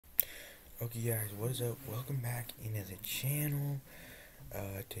Okay guys, what is up? Welcome back into the channel.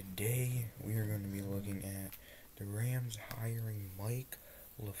 Today we are going to be looking at the Rams hiring Mike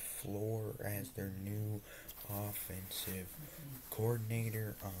Lafleur as their new offensive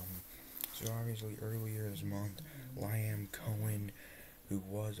coordinator. So obviously earlier this month, Liam Cohen, who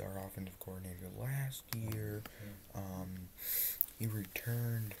was our offensive coordinator last year, he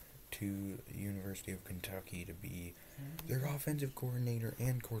returned to the University of Kentucky to be their offensive coordinator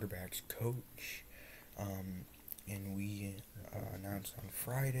and quarterbacks coach. And we announced on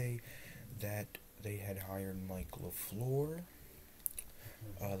Friday that they had hired Mike Lafleur.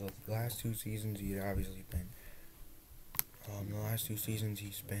 The last two seasons he had obviously been.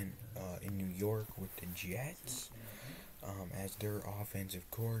 He spent in New York with the Jets as their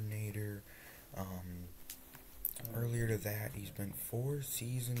offensive coordinator. Earlier to that, he spent 4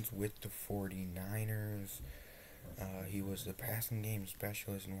 seasons with the 49ers. He was the passing game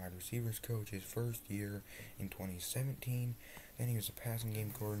specialist and wide receivers coach his first year in 2017. Then he was the passing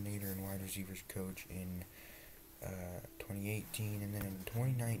game coordinator and wide receivers coach in 2018. And then in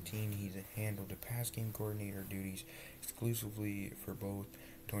 2019, he handled the pass game coordinator duties exclusively for both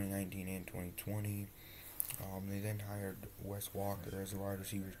 2019 and 2020. They then hired Wes Walker as the wide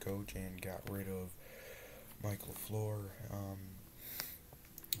receivers coach and got rid of Mike Lafleur.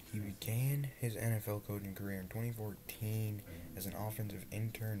 He began his NFL coaching career in 2014 as an offensive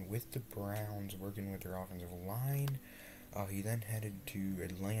intern with the Browns, working with their offensive line. He then headed to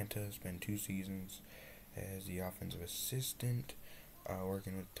Atlanta, spent 2 seasons as the offensive assistant,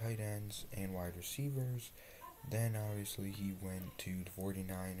 working with tight ends and wide receivers. Then obviously he went to the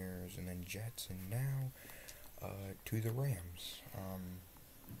 49ers and then Jets, and now to the Rams.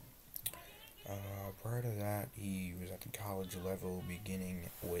 Prior to that, he was at the college level, beginning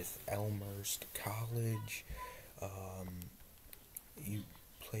with Elmhurst College. He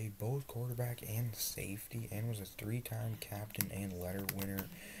played both quarterback and safety, and was a 3-time captain and letter winner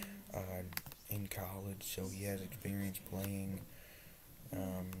in college. So he has experience playing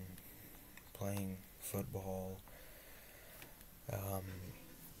football.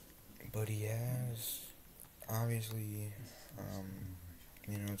 But he has obviously.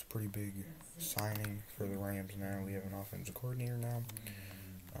 It's a pretty big signing for the Rams now. We have an offensive coordinator now.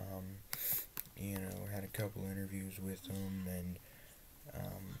 Had a couple interviews with him, and,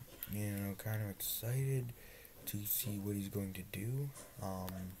 kind of excited to see what he's going to do.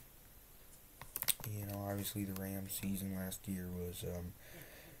 Obviously the Rams season last year was,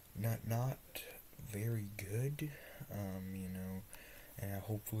 not very good, and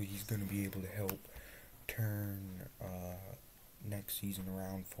hopefully he's going to be able to help turn, next season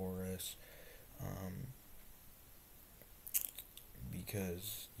around for us,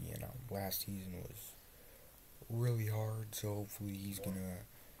 because last season was really hard. So hopefully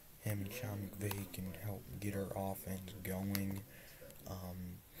him and Sean McVay can help get our offense going,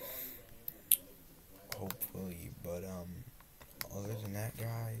 hopefully. But other than that,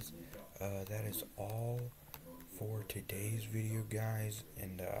 guys, that is all for today's video, guys,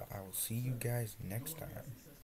 and I will see you guys next time.